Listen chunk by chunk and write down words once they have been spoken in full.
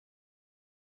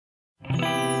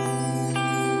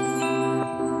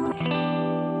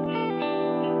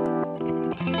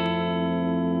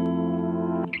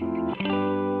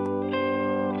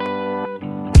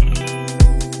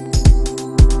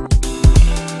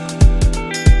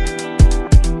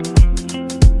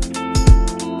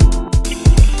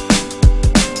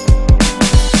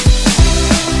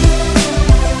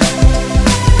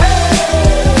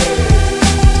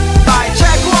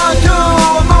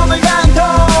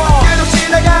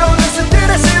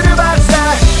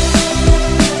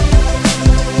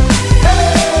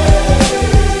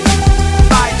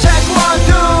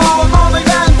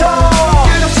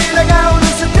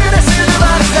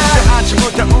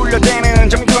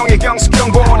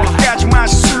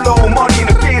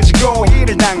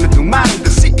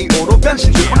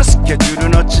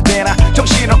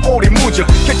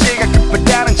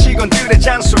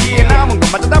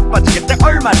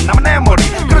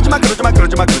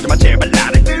그러지마 제발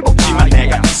나를 들볶지마.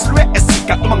 내가 술 왜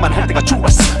했을까 음악만 할 때가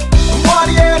좋았어.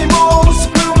 머리에 네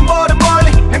모습은 멀리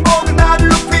멀리 행복은 나를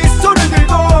높이 손을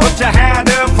들고 혼자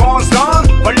헤드폰 선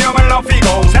볼륨을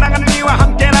높이고 사랑하는 이와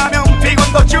함께라면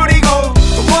비곤도 줄이고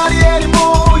머리에 네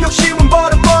욕심은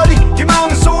멀리 멀리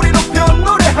희망은 소리 높여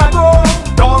노래하고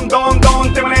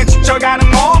돈 때문에 지쳐가는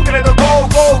몸 그래도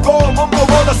고고고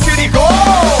몸보다 쓰리고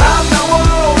I'm the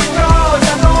one because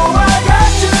I know I got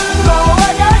you. Know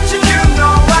I got you. You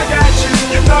know I got you.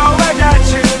 You know I got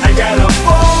you. I got a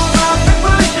phone up and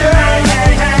push you. Hey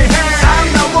hey hey hey. I'm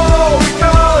the one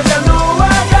because I know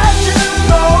I got you.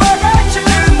 Know I got you.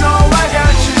 You know I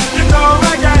got you. You know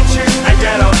I got you. I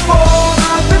got a phone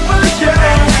up and push you.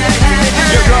 Hey hey hey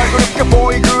hey. 여걸 그룹과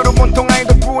보이그룹 온통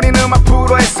아이돌 뿌린 음악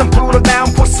프로에선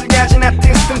프로다운 포스를 가진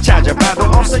아티스트는 찾아봐도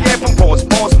없어 예쁜 포즈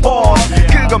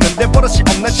그거면 내 버릇이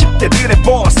없는 10대들의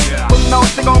보스 돈 나올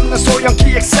데가 없는 소형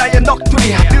기획사의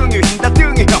넋두리 등이 휜다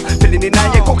등이 더 들리니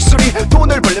나의 곡소리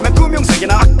돈을 벌려면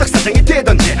금융세계나 악덕사장이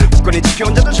되던지 굳건히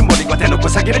지켜온 자존심 버리고 대놓고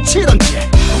사기를 치던지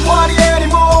머리에 네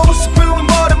모습은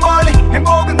멀리 멀리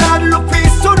행복은 나를 높이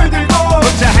손을 들고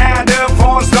혼자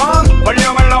헤드폰 선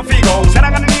볼륨을 높이고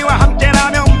사랑하는 이와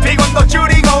함께라면 비곤도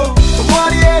줄이고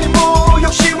머리에 네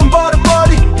욕심은 멀리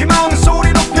멀리 희망은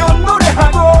소리 높여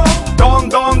노래하고 돈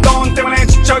때문에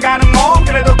지쳐가는 몸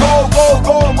그래도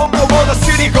고고고 몸보다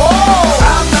쓰리고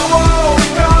I'm the one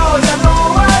because I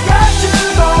know I got you.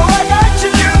 Know I got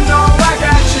you. You know I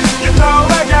got you. You know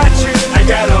I got you. I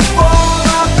got a phone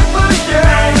up and push you.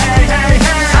 Hey hey hey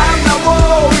hey. I'm the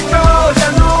one because I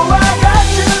know I got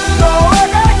you. Know I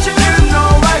got you. You know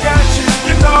I got you.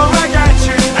 You know I got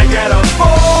you. I got a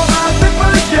phone up and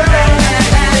push you. Hey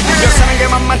hey hey hey. 사는 게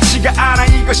만만치가 않아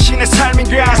이것이 내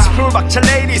삶인가 스풀박차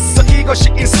내일 있어 이것이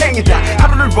인생이다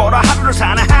하루를 벌어 하루를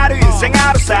사나 하루 인생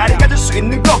하루살이 가질 수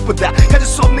있는 것보다 가질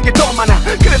수 없는 게 더 많아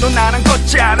그래도 나는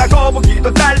걷지 않아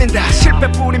거북이도 달린다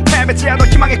실패뿐인 패배지 않아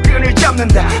희망의 끈을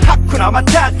잡는다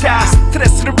하쿠나마타타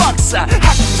스트레스를 박사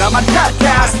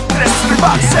하쿠나마타타 스트레스를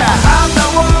박사 I'm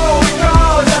the one